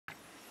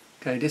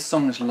Okay, this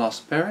song is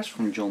Last Paris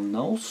from John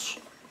Knowles.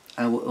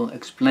 I will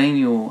explain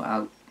you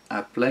how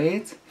I play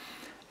it.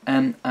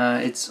 And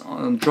it's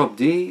on drop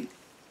D.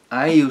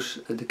 I use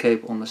the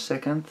capo on the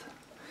second,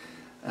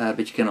 but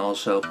you can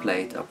also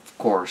play it, of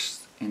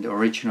course, in the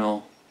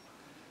original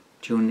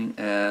tuning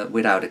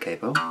without a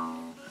capo.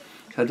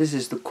 So this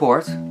is the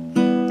chord,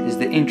 this is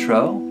the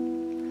intro.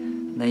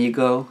 Then you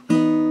go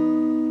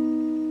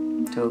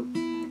to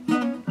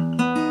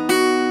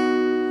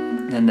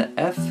then the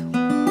F,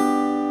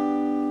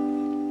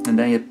 and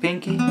then your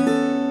pinky.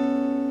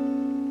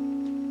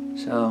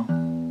 So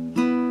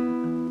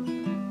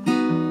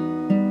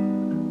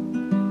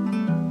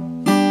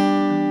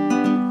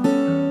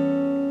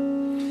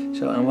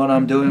and what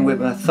I'm doing with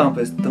my thumb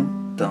is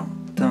dun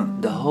dun dun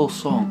the whole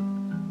song,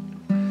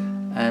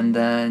 and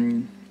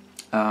then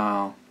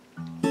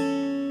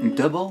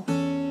double,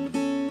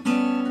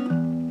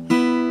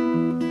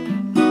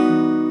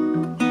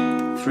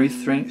 three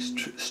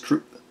strings,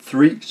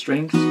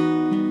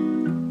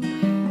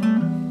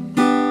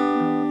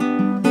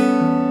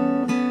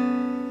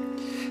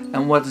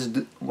 and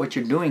what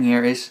you're doing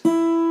here is,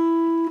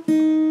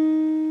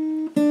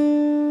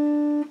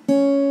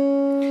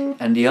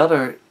 and the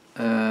other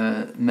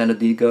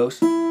melody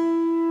goes,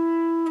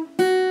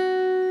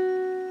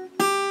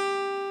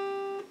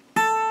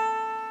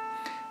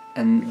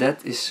 and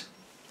that is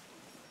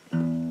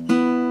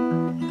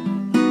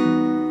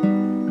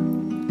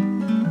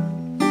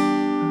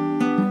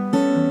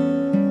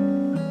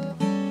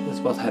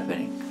what's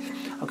happening.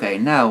 Okay,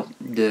 now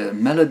the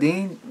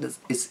melody that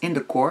is in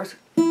the chord.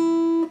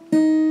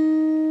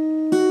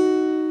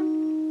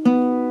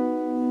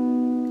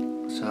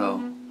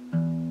 So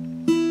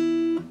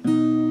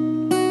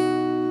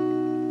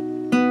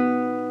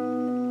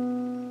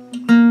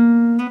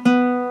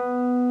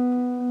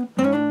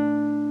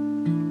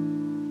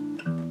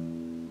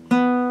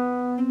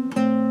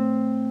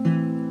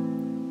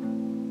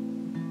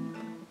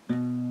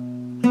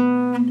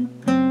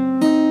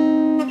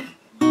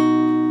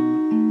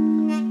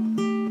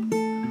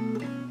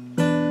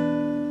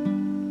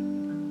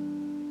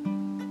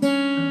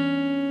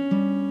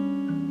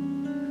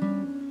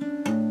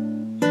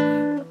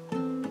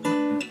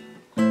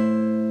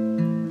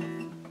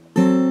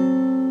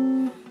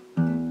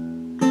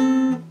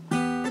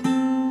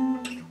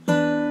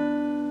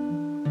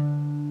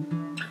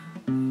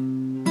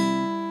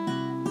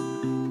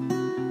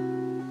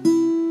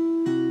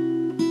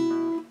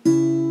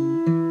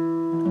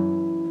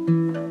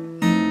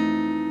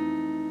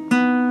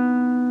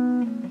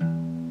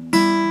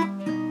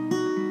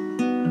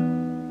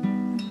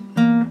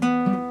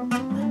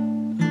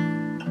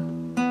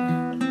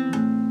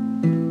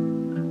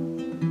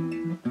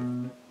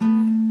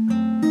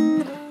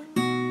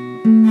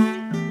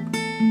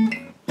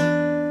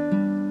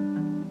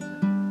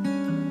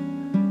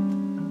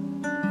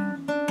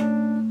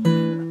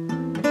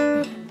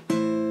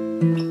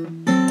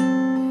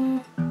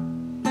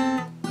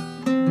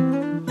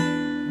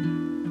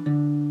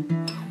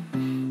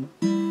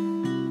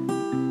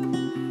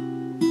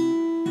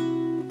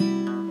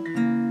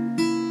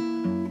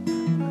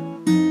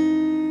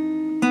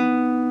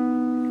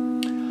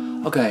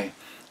okay,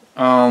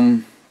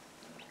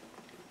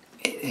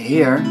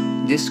 here,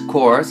 this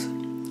chord,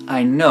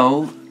 I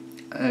know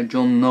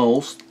John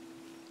Knowles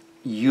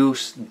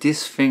used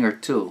this finger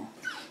too,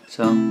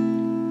 so,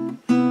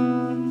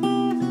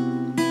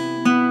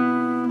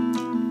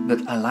 but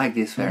I like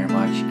this very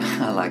much.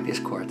 I like this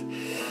chord,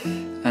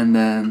 and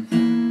then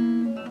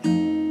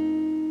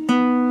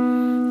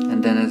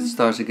it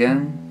starts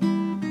again.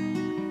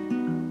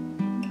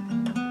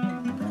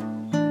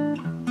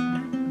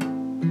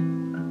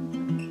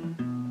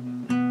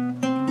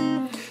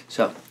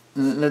 So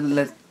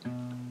let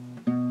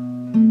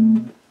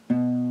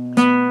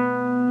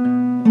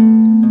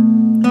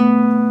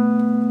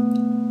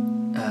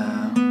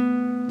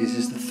this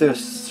is the third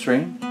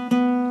string,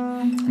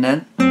 and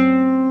then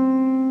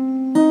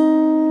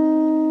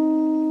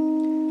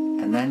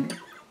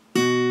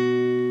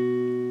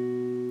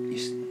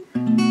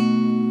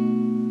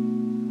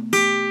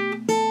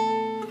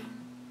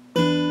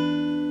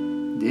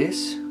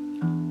this,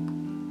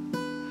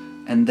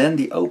 and then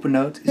the open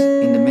note is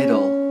in the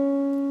middle.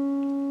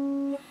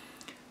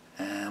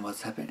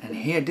 What's happening? And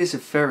here this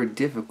is very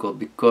difficult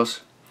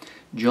because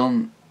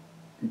John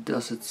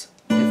does it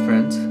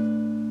different.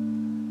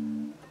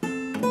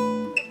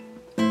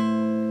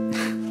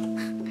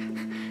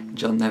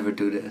 John never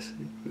do this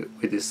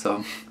with this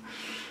song.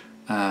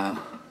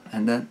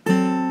 And then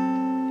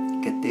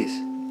get this.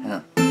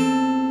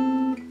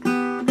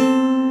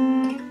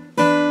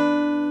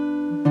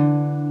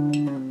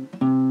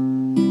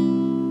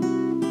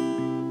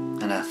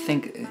 And I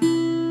think.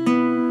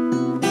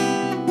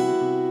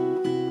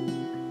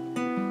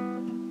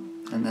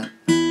 And then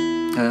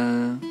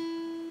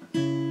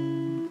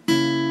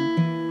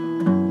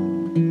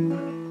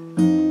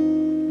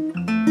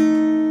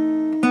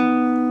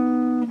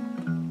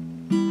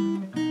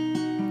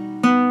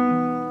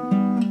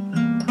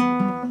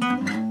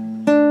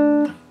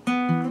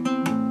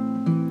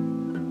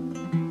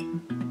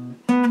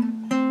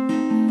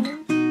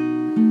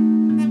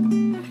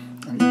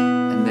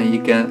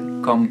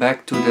can come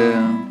back to the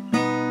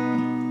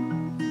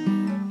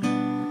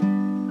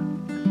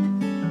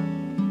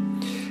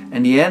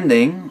and the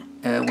ending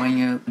when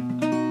you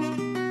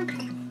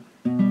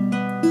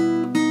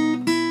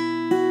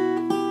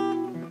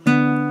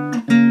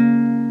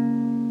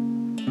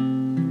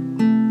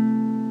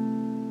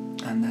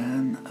and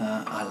then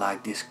I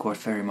like this chord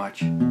very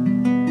much.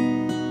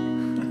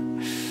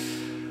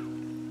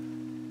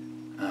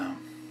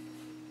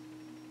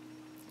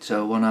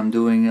 So what I'm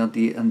doing at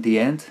the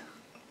end,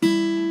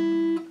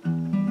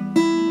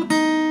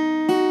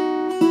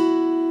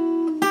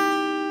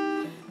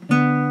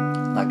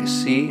 like a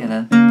C, and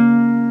then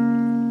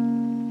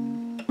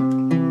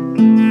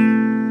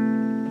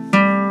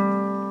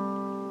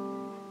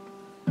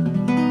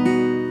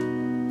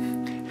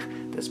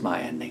that's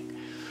my ending.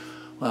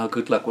 Well,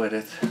 good luck with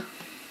it.